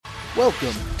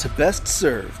Welcome to Best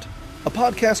Served, a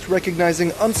podcast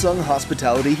recognizing unsung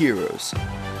hospitality heroes.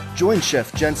 Join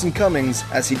Chef Jensen Cummings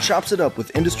as he chops it up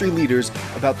with industry leaders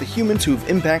about the humans who've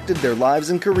impacted their lives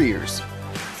and careers.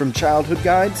 From childhood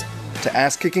guides to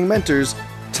ass-kicking mentors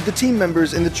to the team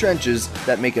members in the trenches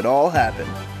that make it all happen.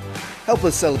 Help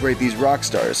us celebrate these rock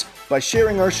stars by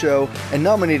sharing our show and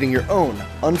nominating your own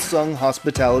unsung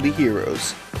hospitality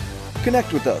heroes.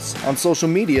 Connect with us on social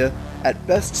media at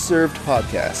Best Served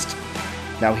Podcast.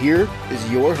 Now here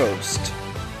is your host.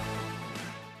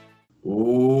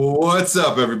 What's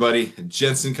up, everybody?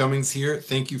 Jensen Cummings here.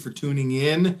 Thank you for tuning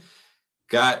in.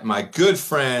 Got my good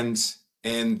friend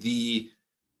and the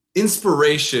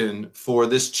inspiration for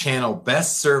this channel,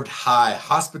 Best Served High,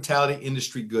 Hospitality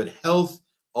Industry Good Health,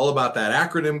 all about that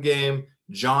acronym game,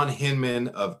 John Hinman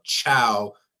of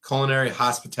CHOW, Culinary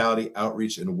Hospitality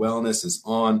Outreach and Wellness is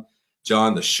on.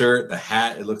 John, the shirt, the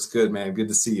hat, it looks good, man. Good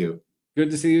to see you. Good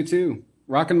to see you too.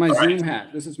 Rocking my Zoom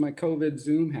hat. This is my COVID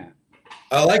Zoom hat.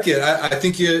 I like it. I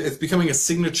think it's becoming a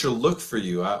signature look for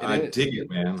you. I dig it,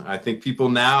 man. I think people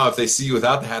now, if they see you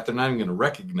without the hat, they're not even going to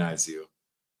recognize you.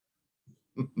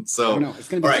 So, no, it's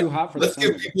going to be too hot for let's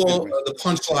give people the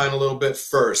punchline a little bit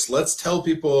first. Let's tell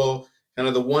people kind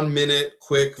of the 1 minute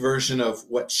quick version of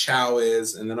what CHOW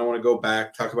is, and then I want to go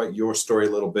back, talk about your story a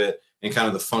little bit and kind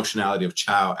of the functionality of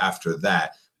CHOW after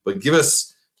that. But give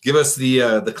us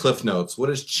the cliff notes. What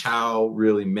is CHOW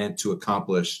really meant to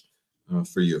accomplish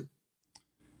for you?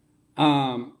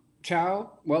 CHOW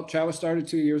was started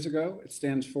 2 years ago. It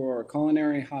stands for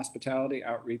Culinary Hospitality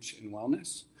Outreach and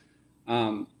Wellness.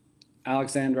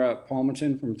 Alexandra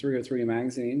Palmerton from 303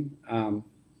 Magazine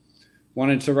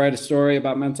wanted to write a story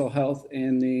about mental health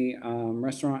in the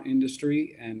restaurant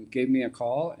industry and gave me a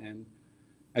call, and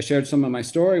I shared some of my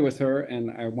story with her, and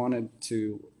I wanted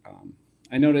to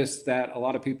I noticed that a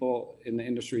lot of people in the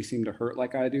industry seem to hurt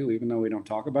like I do, even though we don't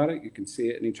talk about it. You can see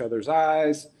it in each other's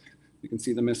eyes. You can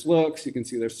see the missed looks. You can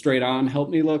see their straight on help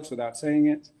me looks without saying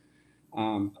it.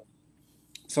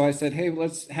 So I said, hey,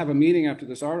 let's have a meeting after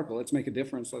this article. Let's make a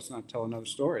difference. Let's not tell another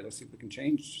story. Let's see if we can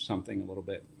change something a little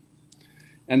bit.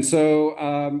 And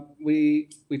so we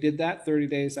did that 30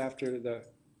 days after the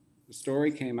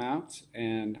story came out.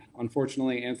 And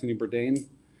unfortunately, Anthony Bourdain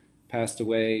passed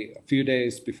away a few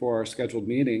days before our scheduled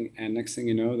meeting. And next thing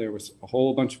you know, there was a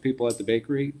whole bunch of people at the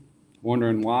bakery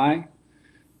wondering why.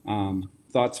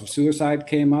 Thoughts of suicide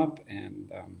came up,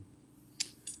 and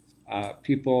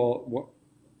people,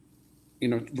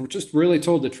 were just really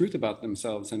told the truth about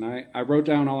themselves. And I wrote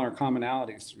down all our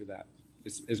commonalities through that,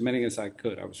 as many as I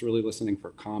could. I was really listening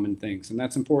for common things. And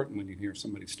that's important when you hear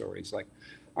somebody's stories. Like,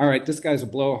 all right, this guy's a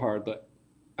blowhard, but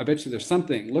I bet you there's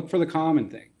something. Look for the common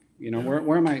thing.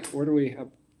 Where do we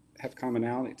have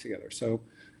commonality together? So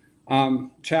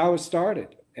CHOW has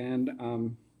started, and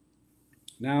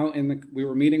now we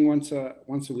were meeting once a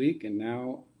week, and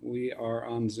now we are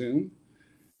on Zoom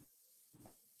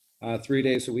 3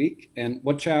 days a week. And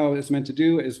what CHOW is meant to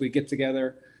do is we get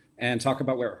together and talk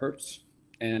about where it hurts.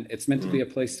 And it's meant to be a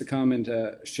place to come and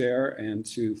to share and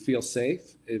to feel safe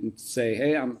and say,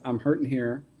 hey, I'm hurting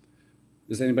here.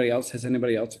 Has anybody else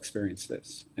experienced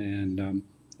this? And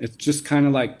it's just kind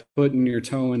of like putting your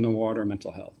toe in the water,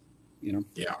 mental health,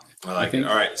 Yeah, I like it.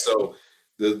 All right. So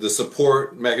the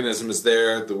support mechanism is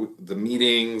there, the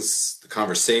meetings, the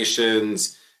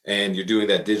conversations, and you're doing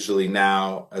that digitally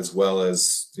now, as well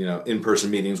as,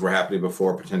 in-person meetings were happening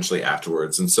before, potentially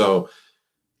afterwards. And so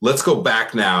let's go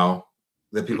back now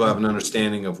that people have an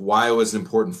understanding of why it was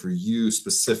important for you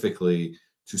specifically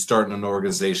to start in an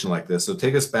organization like this. So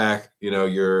take us back,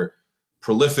 you're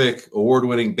prolific,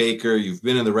 award-winning baker. You've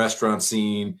been in the restaurant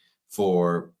scene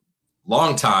for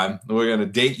long time. We're going to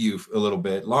date you a little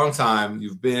bit. Long time.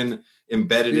 You've been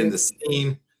embedded in the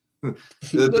scene.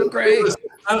 Look great.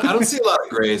 I don't see a lot of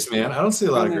grays, man. I don't see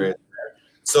a lot of grays.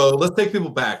 So let's take people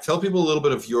back. Tell people a little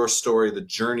bit of your story, the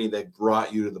journey that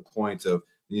brought you to the point of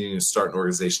needing to start an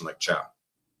organization like CHOW.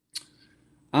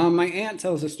 My aunt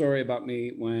tells a story about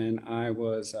me when I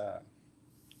was a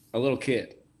little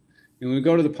kid. And we would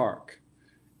go to the park.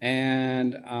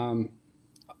 And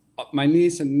my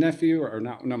niece and nephew,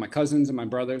 my cousins and my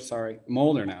brothers, sorry, I'm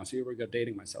older now, so here we go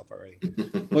dating myself already,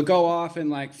 would go off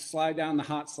and slide down the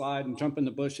hot slide and jump in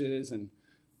the bushes and,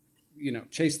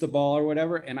 chase the ball or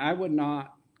whatever. And I would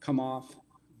not come off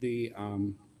the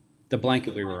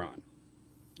blanket we were on,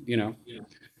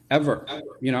 ever.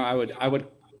 I would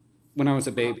when I was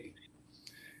a baby.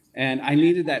 And I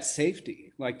needed that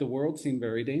safety. Like, the world seemed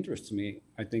very dangerous to me,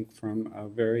 I think, from a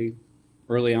very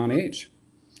early on age.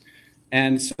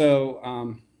 And so,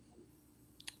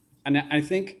 and I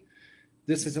think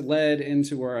this has led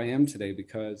into where I am today,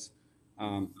 because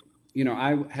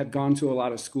I had gone to a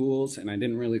lot of schools and I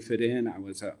didn't really fit in. I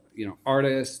was a,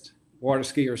 artist, water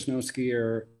skier, snow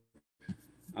skier,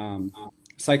 um,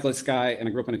 cyclist guy, and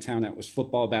I grew up in a town that was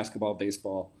football, basketball,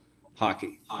 baseball,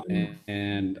 hockey,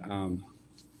 and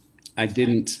I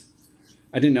didn't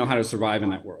know how to survive in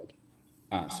that world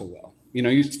so well.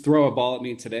 You throw a ball at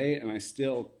me today, and I'll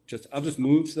just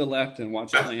move to the left and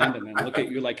watch it land, and then look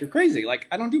at you like you're crazy. Like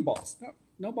I don't do balls,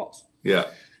 no balls. Yeah.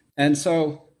 And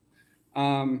so,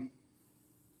 about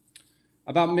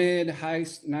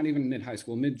not even mid high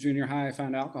school, mid junior high, I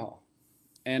found alcohol,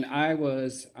 and I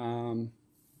was,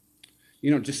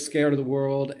 just scared of the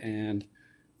world, and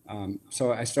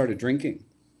so I started drinking,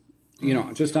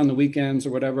 just on the weekends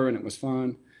or whatever, and it was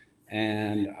fun,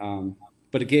 and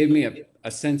but it gave me a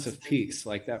sense of peace.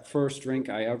 Like that first drink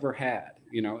I ever had,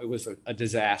 it was a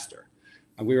disaster.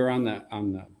 We were on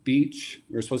the beach.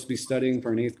 We were supposed to be studying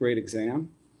for an 8th grade exam.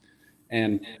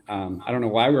 And I don't know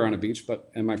why we were on a beach,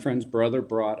 and my friend's brother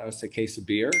brought us a case of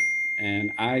beer.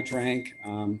 And I drank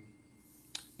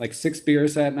like 6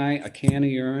 beers that night, a can of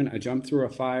urine. I jumped through a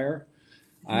fire.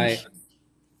 I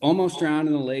almost drowned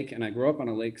in the lake, and I grew up on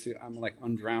a lake, so I'm like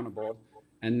undrownable.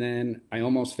 And then I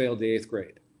almost failed the 8th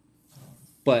grade.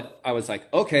 But I was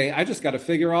like, okay, I just got to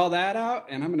figure all that out,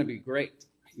 and I'm going to be great.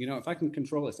 If I can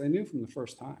control this. I knew from the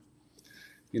first time,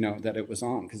 that it was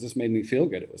on, because this made me feel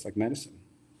good. It was like medicine.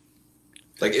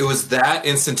 Like it was that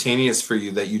instantaneous for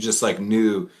you that you just like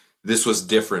knew this was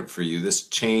different for you. This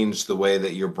changed the way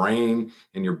that your brain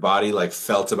and your body like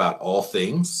felt about all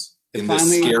things in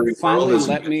this scary world. Finally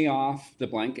let me off the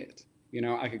blanket.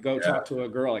 I could go talk to a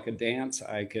girl. I could dance.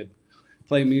 I could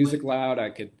play music loud. I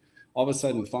could all of a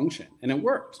sudden function. And it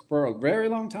worked for a very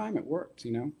long time. It worked,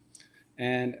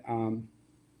 And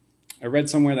I read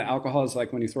somewhere that alcohol is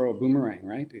like when you throw a boomerang,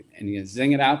 right? And you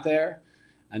zing it out there,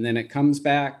 and then it comes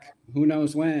back, who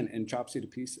knows when, and chops you to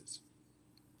pieces.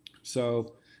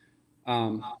 So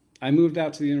I moved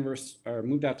out to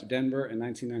Denver in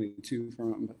 1992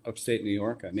 from upstate New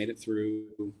York. I made it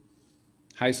through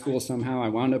high school somehow. I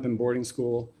wound up in boarding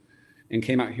school and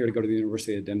came out here to go to the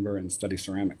University of Denver and study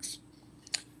ceramics.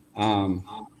 And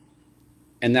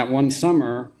that one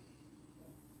summer,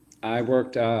 I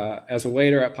worked as a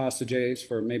waiter at Pasta J's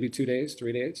for maybe 2 days,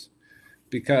 3 days,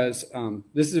 because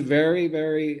this is a very,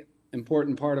 very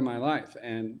important part of my life.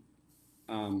 And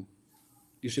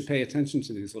you should pay attention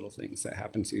to these little things that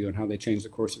happen to you and how they change the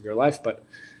course of your life. But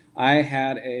I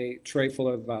had a tray full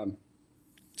of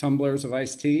tumblers of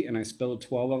iced tea, and I spilled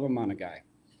 12 of them on a guy.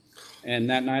 And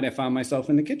that night I found myself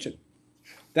in the kitchen.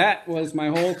 That was my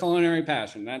whole culinary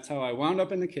passion. That's how I wound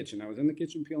up in the kitchen. I was in the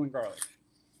kitchen peeling garlic.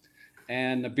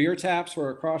 And the beer taps were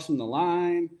across from the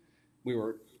line. We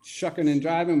were shucking and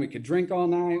driving. We could drink all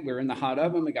night. We were in the hot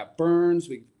oven. We got burns.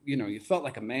 You felt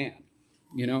like a man.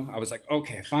 I was like,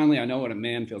 okay, finally I know what a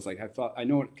man feels like. I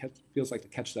know what it feels like to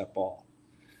catch that ball.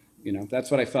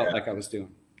 That's what I felt like I was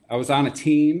doing. I was on a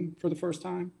team for the first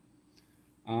time,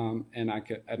 and I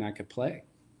could play.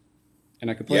 And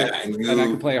I could play, and I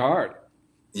could play hard.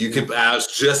 I was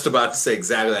just about to say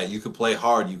exactly that. You could play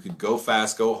hard. You could go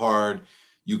fast, go hard.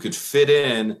 You could fit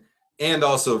in. And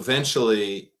also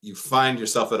eventually you find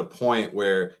yourself at a point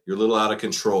where you're a little out of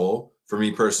control. For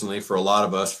me personally, for a lot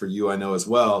of us, for you, I know as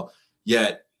well.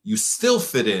 Yet you still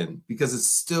fit in because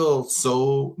it's still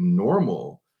so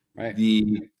normal. Right.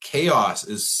 The chaos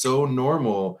is so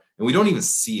normal and we don't even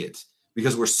see it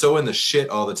because we're so in the shit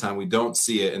all the time. We don't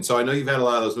see it. And so I know you've had a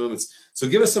lot of those moments. So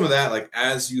give us some of that, like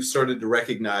as you started to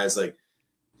recognize, like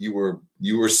you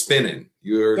were spinning,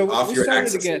 you were off your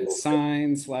axis. We started to get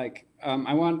signs like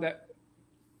I wanted that.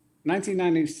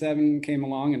 1997 came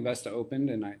along, Investa opened,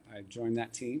 and I joined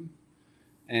that team.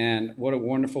 And what a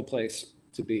wonderful place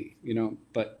to be,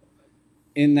 But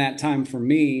in that time for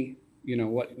me,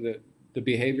 what the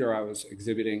behavior I was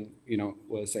exhibiting,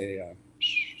 was a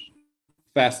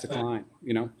fast decline.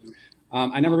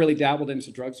 I never really dabbled into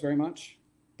drugs very much.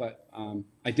 But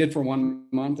I did for 1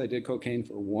 month. I did cocaine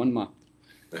for 1 month.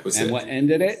 What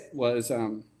ended it was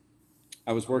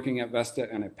I was working at Vesta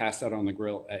and I passed out on the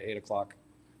grill at 8 o'clock.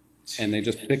 And they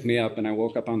just picked me up and I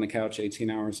woke up on the couch 18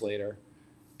 hours later.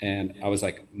 And I was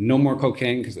like, no more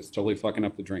cocaine because it's totally fucking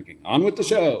up the drinking. On with the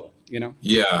show,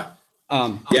 Yeah.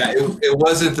 It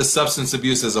wasn't the substance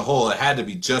abuse as a whole. It had to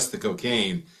be just the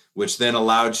cocaine, which then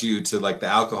allowed you to, like, the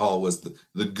alcohol was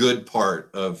the good part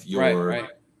of your... Right.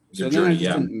 So then I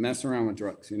just didn't mess around with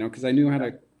drugs, because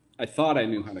I thought I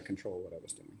knew how to control what I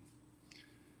was doing.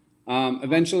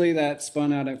 Eventually that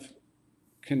spun out of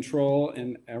control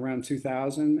in around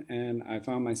 2000, and I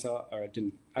found myself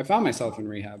in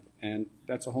rehab, and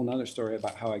that's a whole nother story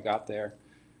about how I got there.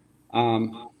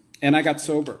 And I got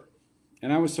sober.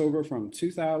 And I was sober from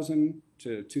 2000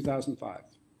 to 2005.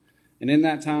 And in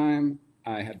that time,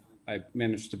 I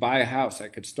managed to buy a house. I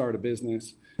could start a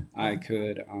business. I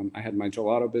had my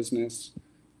gelato business.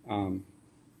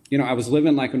 I was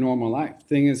living like a normal life.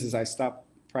 Thing is I stopped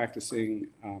practicing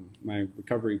my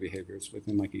recovery behaviors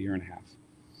within like a year and a half.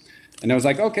 And I was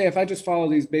like, okay, if I just follow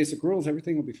these basic rules,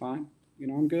 everything will be fine.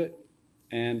 I'm good.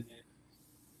 And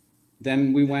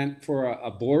then we went for a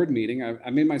board meeting.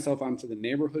 I made myself onto the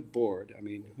neighborhood board. I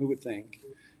mean, who would think?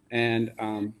 And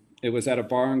it was at a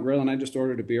bar and grill, and I just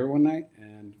ordered a beer one night.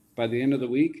 And by the end of the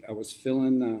week, I was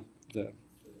filling the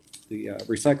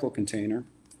recycle container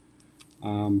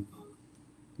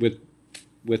with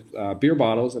beer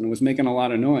bottles, and it was making a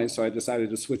lot of noise. So I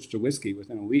decided to switch to whiskey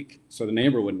within a week, so the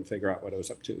neighbor wouldn't figure out what I was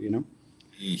up to.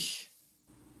 Eesh.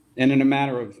 And in a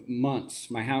matter of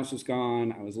months, my house was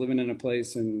gone. I was living in a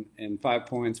place in 5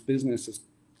 Points. Business is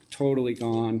totally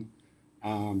gone.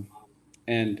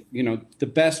 And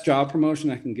the best job promotion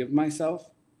I can give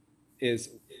myself is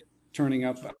turning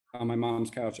up on my mom's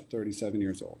couch at 37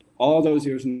 years old. All those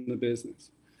years in the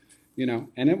business,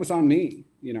 and it was on me,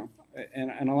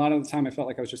 and a lot of the time I felt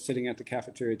like I was just sitting at the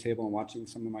cafeteria table and watching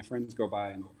some of my friends go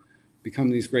by and become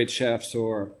these great chefs,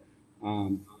 or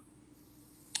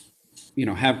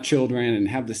have children and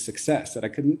have this success that I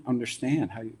couldn't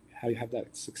understand how you have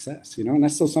that success, and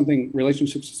that's still something.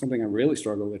 Relationships is something I really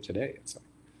struggle with today. It's like,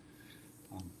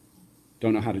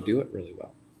 don't know how to do it really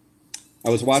well. I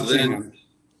was watching.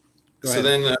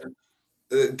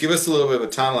 Give us a little bit of a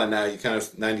timeline now. You kind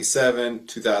of 97,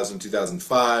 2000,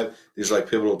 2005. These are like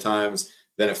pivotal times.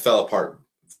 Then it fell apart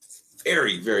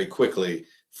very, very quickly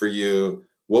for you.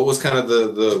 What was kind of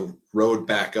the road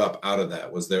back up out of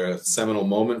that? Was there a seminal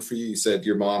moment for you? You said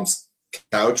your mom's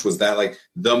couch. Was that like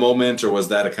the moment, or was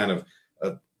that a kind of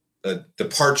a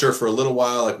departure for a little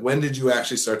while? Like, when did you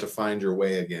actually start to find your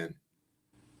way again?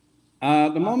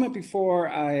 The moment before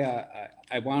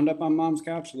I wound up on mom's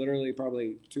couch, literally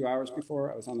probably 2 hours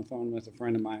before, I was on the phone with a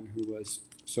friend of mine who was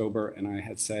sober, and I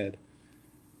had said,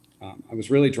 I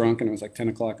was really drunk, and it was like 10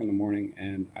 o'clock in the morning,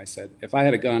 and I said, if I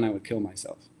had a gun, I would kill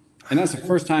myself. And that's the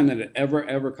first time that it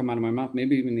ever come out of my mouth,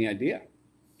 maybe even the idea.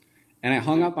 And I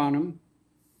hung up on him,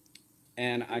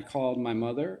 and I called my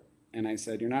mother, and I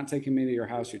said, you're not taking me to your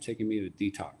house, you're taking me to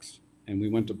detox. And we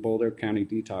went to Boulder County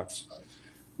Detox,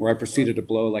 where I proceeded to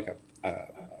blow like a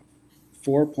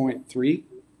 4.3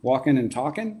 walking and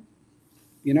talking,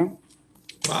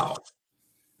 Wow.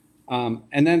 And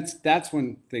then that's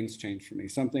when things changed for me.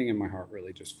 Something in my heart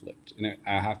really just flipped. And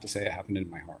I have to say it happened in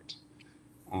my heart.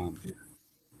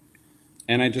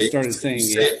 And I just started saying,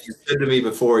 you said to me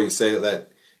before, you say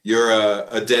that you're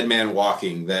a dead man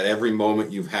walking, that every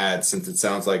moment you've had since it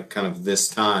sounds like kind of this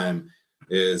time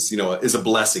is a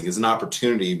blessing, is an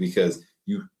opportunity, because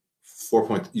you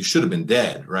should have been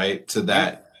dead, right? To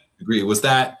that degree. Was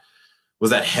that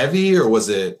heavy, or was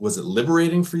it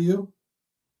liberating for you?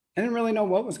 I didn't really know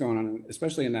what was going on,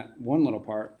 especially in that one little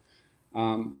part.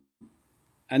 And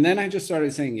then I just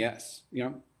started saying yes.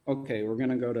 Okay, we're going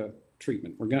to go to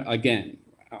treatment. We're going to, again,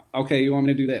 okay, you want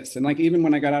me to do this? And like, even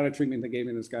when I got out of treatment, they gave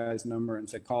me this guy's number and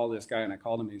said, call this guy. And I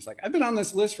called him, and he's like, I've been on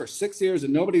this list for 6 years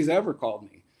and nobody's ever called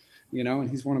me, and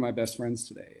he's one of my best friends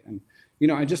today. And,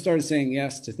 I just started saying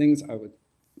yes to things I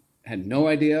had no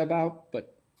idea about,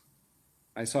 but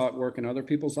I saw it work in other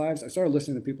people's lives. I started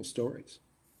listening to people's stories.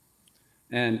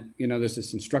 And, there's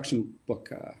this instruction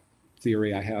book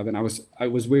theory I have. And I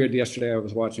was weird yesterday. I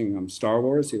was watching Star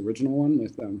Wars, the original one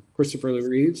with Christopher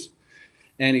Reeves.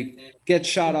 And he gets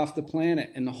shot off the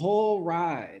planet. And the whole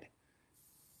ride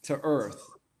to Earth,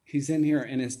 he's in here,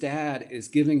 and his dad is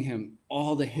giving him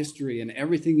all the history and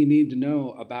everything you need to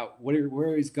know about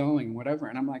where he's going, whatever.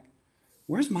 And I'm like,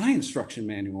 where's my instruction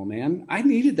manual, man? I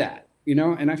needed that,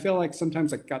 And I feel like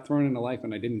sometimes I got thrown into life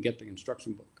and I didn't get the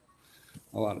instruction book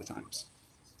a lot of times.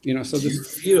 So you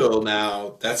feel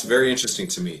now, that's very interesting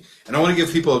to me. And I want to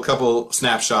give people a couple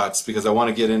snapshots, because I want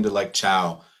to get into like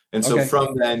Chow. And so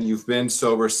from then, you've been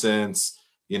sober since,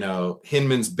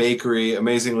 Hinman's Bakery,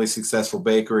 amazingly successful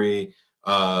bakery.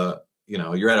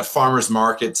 You're at a farmer's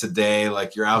market today.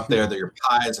 Like, you're out there, that your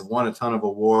pies have won a ton of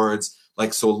awards.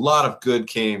 Like, so a lot of good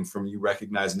came from you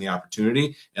recognizing the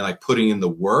opportunity and like putting in the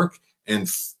work and,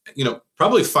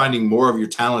 probably finding more of your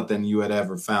talent than you had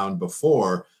ever found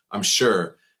before, I'm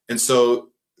sure. And so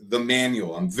the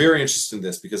manual, I'm very interested in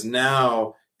this, because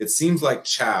now it seems like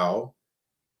Chow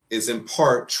is in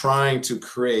part trying to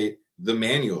create the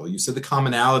manual. You said the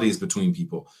commonalities between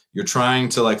people. You're trying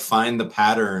to like find the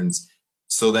patterns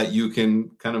so that you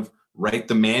can kind of write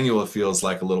the manual, it feels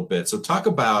like, a little bit. So talk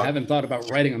about... I haven't thought about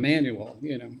writing a manual,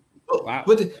 Wow.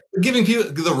 But giving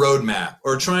people the roadmap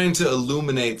or trying to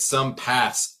illuminate some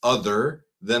paths other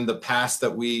than the paths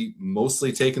that we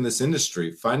mostly take in this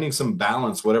industry, finding some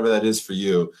balance, whatever that is for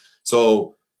you.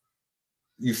 So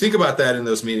you think about that in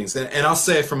those meetings. And I'll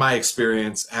say from my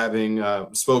experience, having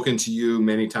spoken to you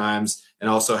many times and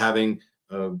also having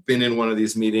been in one of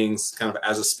these meetings kind of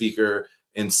as a speaker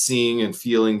and seeing and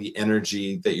feeling the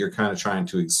energy that you're kind of trying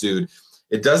to exude,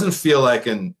 it doesn't feel like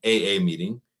an AA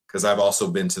meeting, because I've also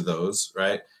been to those,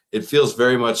 right? It feels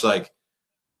very much like,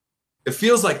 it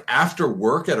feels like after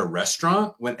work at a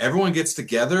restaurant when everyone gets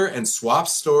together and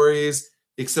swaps stories,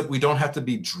 except we don't have to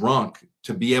be drunk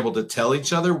to be able to tell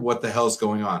each other what the hell's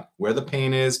going on, where the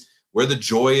pain is, where the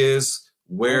joy is,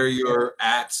 where you're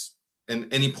at in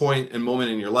any point and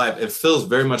moment in your life. It feels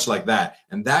very much like that.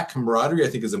 And that camaraderie, I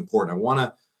think, is important. I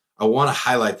want to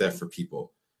highlight that for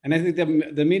people. And I think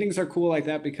the meetings are cool like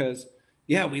that because,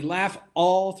 yeah, we laugh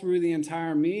all through the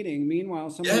entire meeting. Meanwhile,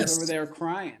 someone's over there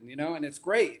crying, and it's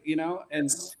great, and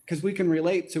because we can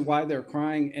relate to why they're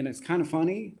crying, and it's kind of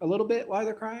funny a little bit why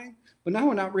they're crying, but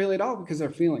no, not really at all, because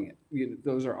they're feeling it.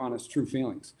 Those are honest, true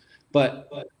feelings. But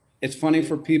it's funny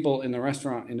for people in the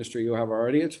restaurant industry who have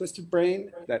already a twisted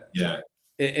brain that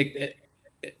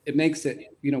it makes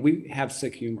it, we have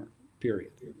sick humor,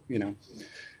 period,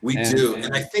 We do.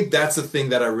 And I think that's the thing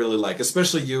that I really like,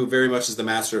 especially you very much as the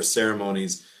master of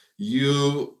ceremonies.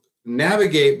 You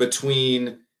navigate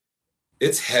between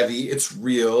it's heavy, it's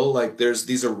real. Like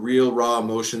these are real raw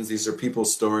emotions. These are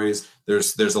people's stories.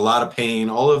 There's a lot of pain.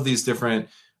 All of these different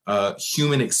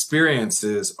human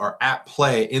experiences are at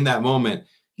play in that moment.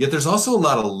 Yet there's also a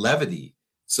lot of levity.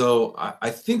 So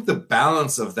I think the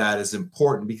balance of that is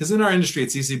important, because in our industry,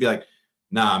 it's easy to be like,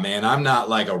 nah, man, I'm not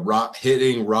like a rock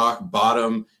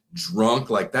bottom drunk.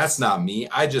 Like, that's not me.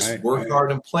 I just work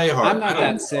hard and play hard. I'm not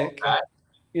that sick.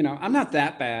 I'm not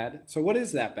that bad. So what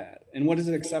is that bad? And what is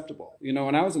it acceptable?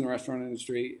 When I was in the restaurant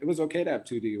industry, it was okay to have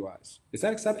 2 DUIs. Is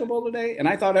that acceptable today? And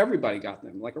I thought everybody got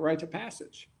them, like a rite of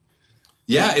passage.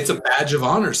 Yeah, it's a badge of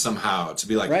honor somehow to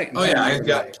be like, I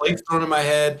got plates thrown in my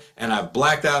head and I've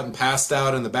blacked out and passed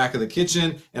out in the back of the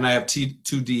kitchen and I have 2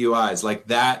 DUIs. Like,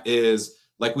 that is...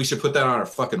 like, we should put that on our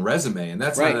fucking resume, and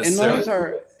that's right. Not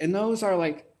necessarily... And those are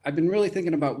like, I've been really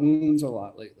thinking about wounds a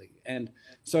lot lately, and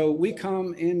so we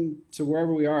come into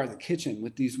wherever we are, the kitchen,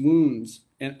 with these wounds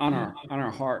and on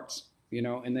our hearts,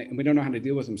 and we don't know how to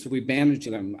deal with them, so we bandage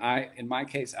them. In my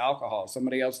case, alcohol.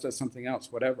 Somebody else does something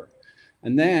else, whatever,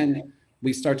 and then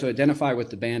we start to identify with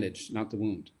the bandage, not the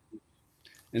wound.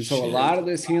 And so a lot of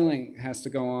this healing has to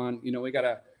go on. We got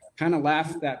to kind of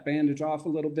laugh that bandage off a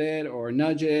little bit or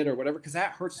nudge it or whatever, because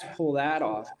that hurts to pull that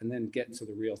off and then get to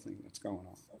the real thing that's going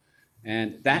on.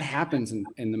 And that happens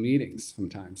in the meetings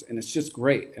sometimes. And it's just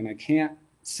great. And I can't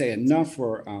say enough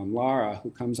for Laura, who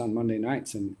comes on Monday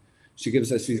nights, and she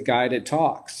gives us these guided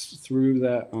talks through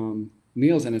the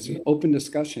meals. And it's an open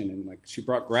discussion. And like, she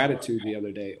brought gratitude the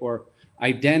other day, or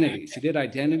identity. She did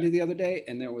identity the other day.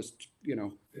 And there was,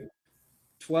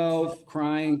 12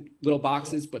 crying little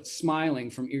boxes, but smiling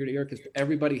from ear to ear because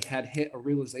everybody had hit a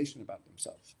realization about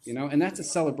themselves, and that's a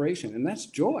celebration and that's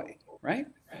joy, right?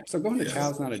 So going to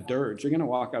chow's not a dirge. You're going to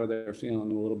walk out of there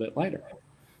feeling a little bit lighter,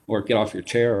 or get off your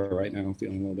chair right now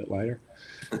feeling a little bit lighter.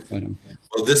 But,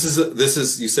 well, this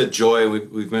is, you said joy.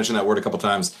 We've mentioned that word a couple of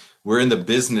times. We're in the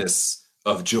business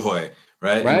of joy,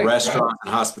 right? In restaurants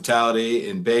and hospitality,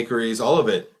 in bakeries, all of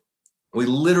it. We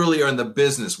literally are in the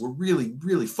business. We're really,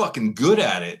 really fucking good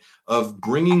at it, of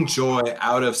bringing joy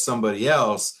out of somebody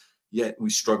else. Yet we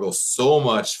struggle so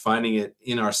much finding it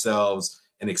in ourselves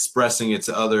and expressing it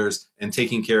to others and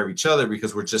taking care of each other,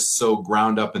 because we're just so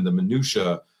ground up in the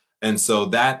minutia. And so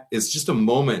that is just a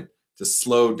moment to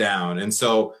slow down. And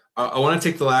so I want to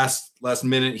take the last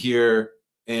minute here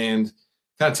and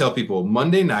kind of tell people,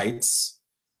 Monday nights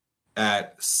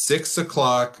at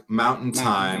 6:00 Mountain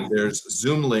Time, there's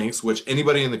Zoom links, which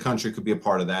anybody in the country could be a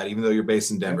part of that. Even though you're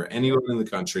based in Denver, anyone in the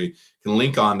country can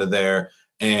link onto there,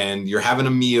 and you're having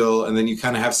a meal, and then you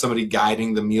kind of have somebody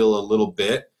guiding the meal a little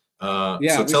bit. So we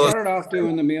started off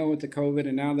doing the meal with the COVID,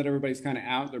 and now that everybody's kind of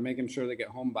out, they're making sure they get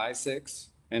home by 6.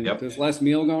 And there's less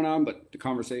meal going on, but the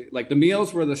conversation, like the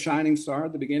meals were the shining star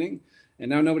at the beginning, and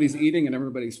now nobody's eating and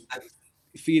everybody's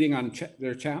feeding on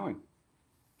their chowing.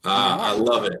 I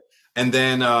love it. And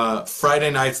then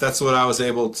Friday nights, that's what I was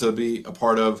able to be a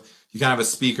part of. You kind of have a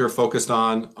speaker focused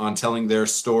on telling their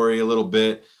story a little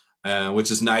bit,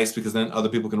 which is nice, because then other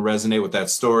people can resonate with that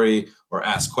story or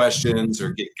ask questions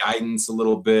or get guidance a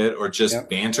little bit, or just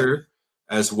banter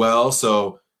as well.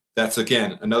 So that's,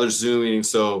 again, another Zoom meeting.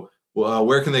 So Well,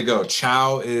 where can they go?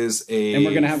 Chow is and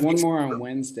we're going to have one more on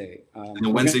Wednesday.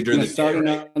 And Wednesday during the day, start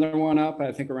another one up,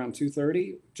 I think around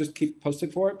 2:30. Just keep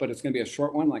posted for it, but it's going to be a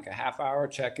short one, like a half hour.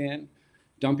 Check in,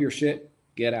 dump your shit,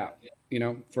 get out.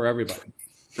 For everybody.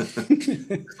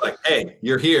 It's like, hey,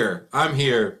 you're here. I'm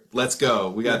here. Let's go.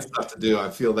 We got stuff to do. I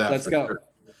feel that. Let's go. Sure.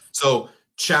 So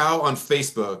Chow on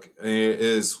Facebook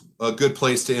is a good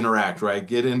place to interact, right?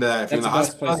 Get into that. That's the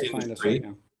best place to find us right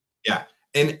now. Yeah.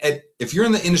 And if you're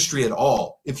in the industry at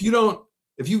all, if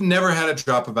you've never had a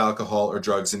drop of alcohol or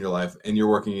drugs in your life and you're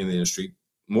working in the industry,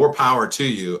 more power to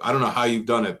you. I don't know how you've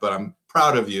done it, but I'm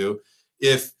proud of you.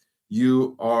 If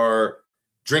you are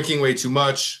drinking way too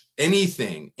much,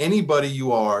 anybody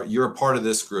you're a part of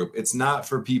this group. It's not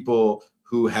for people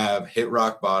who have hit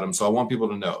rock bottom. So I want people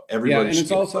to know everybody. Yeah, and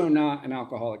it's also not an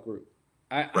alcoholic group.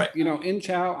 Right. In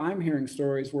Chow, I'm hearing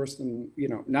stories worse than,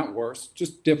 not worse,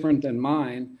 just different than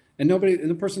mine. And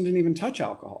the person didn't even touch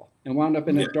alcohol and wound up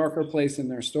in a darker place in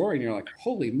their story. And you're like,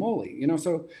 holy moly,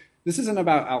 so this isn't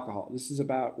about alcohol. This is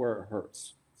about where it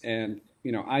hurts. And,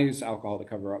 I use alcohol to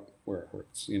cover up where it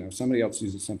hurts. Somebody else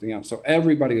uses something else. So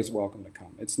everybody is welcome to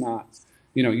come. It's not,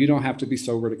 you don't have to be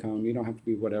sober to come. You don't have to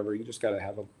be whatever. You just got to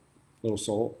have a little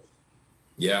soul.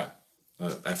 Yeah,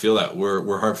 I feel that.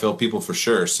 We're heartfelt people for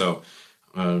sure. So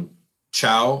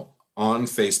Chow on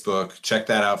Facebook, check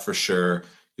that out for sure.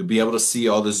 You'll be able to see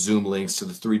all the Zoom links to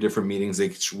the 3 different meetings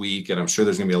each week. And I'm sure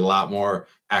there's going to be a lot more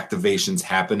activations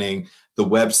happening. The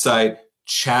website,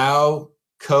 chowco.org.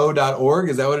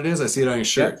 Is that what it is? I see it on your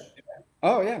shirt. Yeah.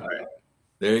 Oh, yeah. All right.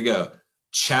 There you go.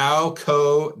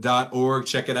 chowco.org.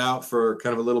 Check it out for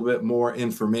kind of a little bit more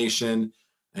information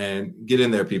and get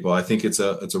in there, people. I think it's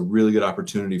a really good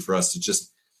opportunity for us to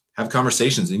just have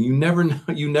conversations, and you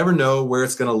never know where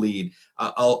it's going to lead.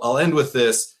 I'll end with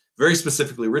this. Very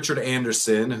specifically, Richard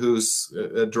Anderson, who's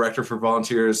a director for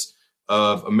Volunteers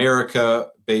of America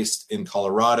based in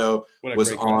Colorado,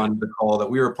 was on the call that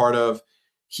we were a part of.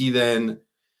 He then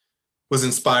was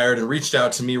inspired and reached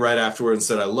out to me right afterward and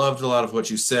said, I loved a lot of what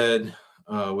you said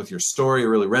with your story. It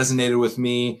really resonated with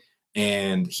me.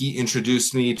 And he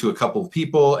introduced me to a couple of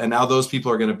people, and now those people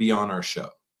are going to be on our show.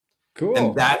 Cool.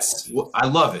 And I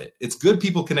love it. It's good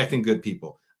people connecting good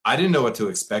people. I didn't know what to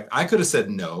expect. I could have said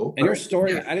no. And your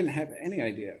story, I didn't have any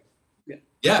idea.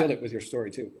 Yeah. I feel it with your story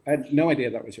too. I had no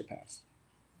idea that was your past.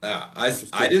 I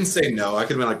didn't say no. I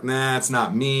could have been like, nah, it's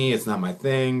not me. It's not my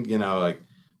thing.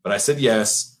 But I said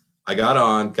yes. I got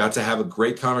on, got to have a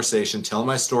great conversation, tell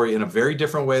my story in a very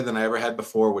different way than I ever had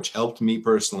before, which helped me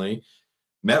personally.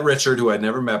 Met Richard, who I'd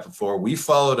never met before. We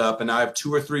followed up, and now I have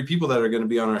 2 or 3 people that are going to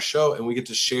be on our show, and we get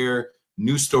to share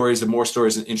new stories and more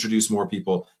stories and introduce more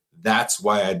people. That's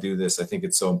why I do this. I think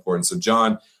it's so important. So,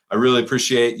 John, I really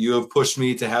appreciate you have pushed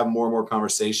me to have more and more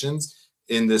conversations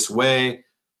in this way.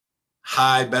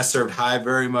 Best Served High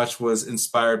very much was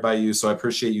inspired by you. So I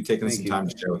appreciate you taking some time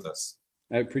to share with us.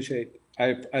 I appreciate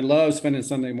it. I love spending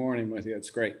Sunday morning with you. It's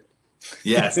great.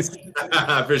 Yes,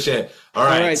 I appreciate it. All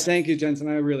right. Thank you, Jensen.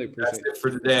 I really appreciate it. That's it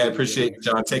for today. I appreciate you,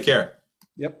 John. Take care.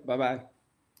 Yep. Bye-bye.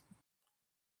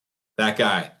 That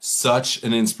guy, such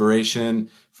an inspiration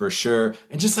for sure.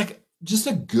 And just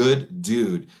a good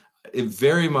dude. It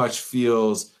very much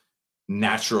feels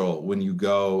natural when you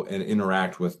go and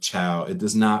interact with Chow. It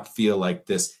does not feel like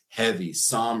this heavy,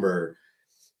 somber.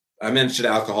 I mentioned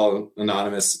Alcoholics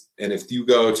Anonymous, and if you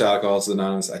go to Alcoholics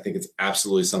Anonymous, I think it's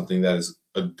absolutely something that is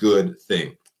a good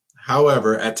thing.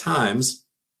 However, at times,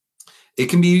 it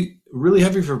can be really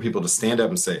heavy for people to stand up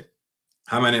and say,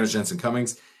 hi, my name is Jensen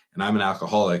Cummings, and I'm an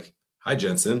alcoholic. Hi,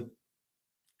 Jensen.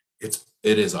 It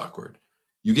is awkward.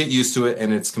 You get used to it,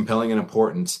 and it's compelling and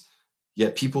important.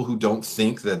 Yet people who don't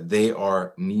think that they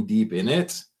are knee-deep in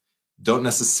it don't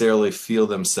necessarily feel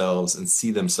themselves and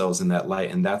see themselves in that light,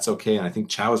 and that's okay. And I think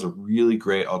Chow is a really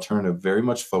great alternative, very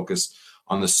much focused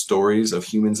on the stories of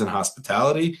humans in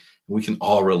hospitality. We can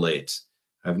all relate.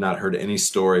 I've not heard any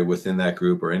story within that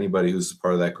group or anybody who's a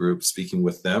part of that group speaking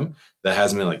with them that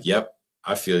hasn't been like, yep,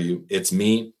 I feel you. It's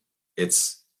me.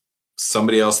 It's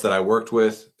somebody else that I worked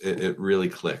with. It really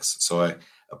clicks. So I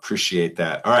appreciate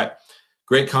that. All right.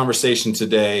 Great conversation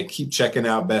today. Keep checking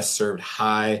out Best Served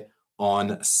High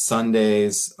on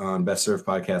Sundays on Best Served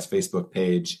Podcast Facebook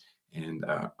page. And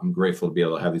I'm grateful to be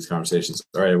able to have these conversations.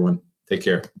 All right, everyone. Take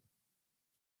care.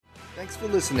 Thanks for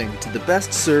listening to the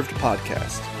Best Served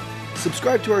Podcast.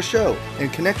 Subscribe to our show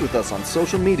and connect with us on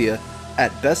social media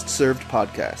at Best Served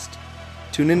Podcast.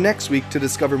 Tune in next week to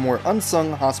discover more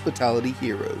unsung hospitality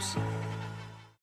heroes.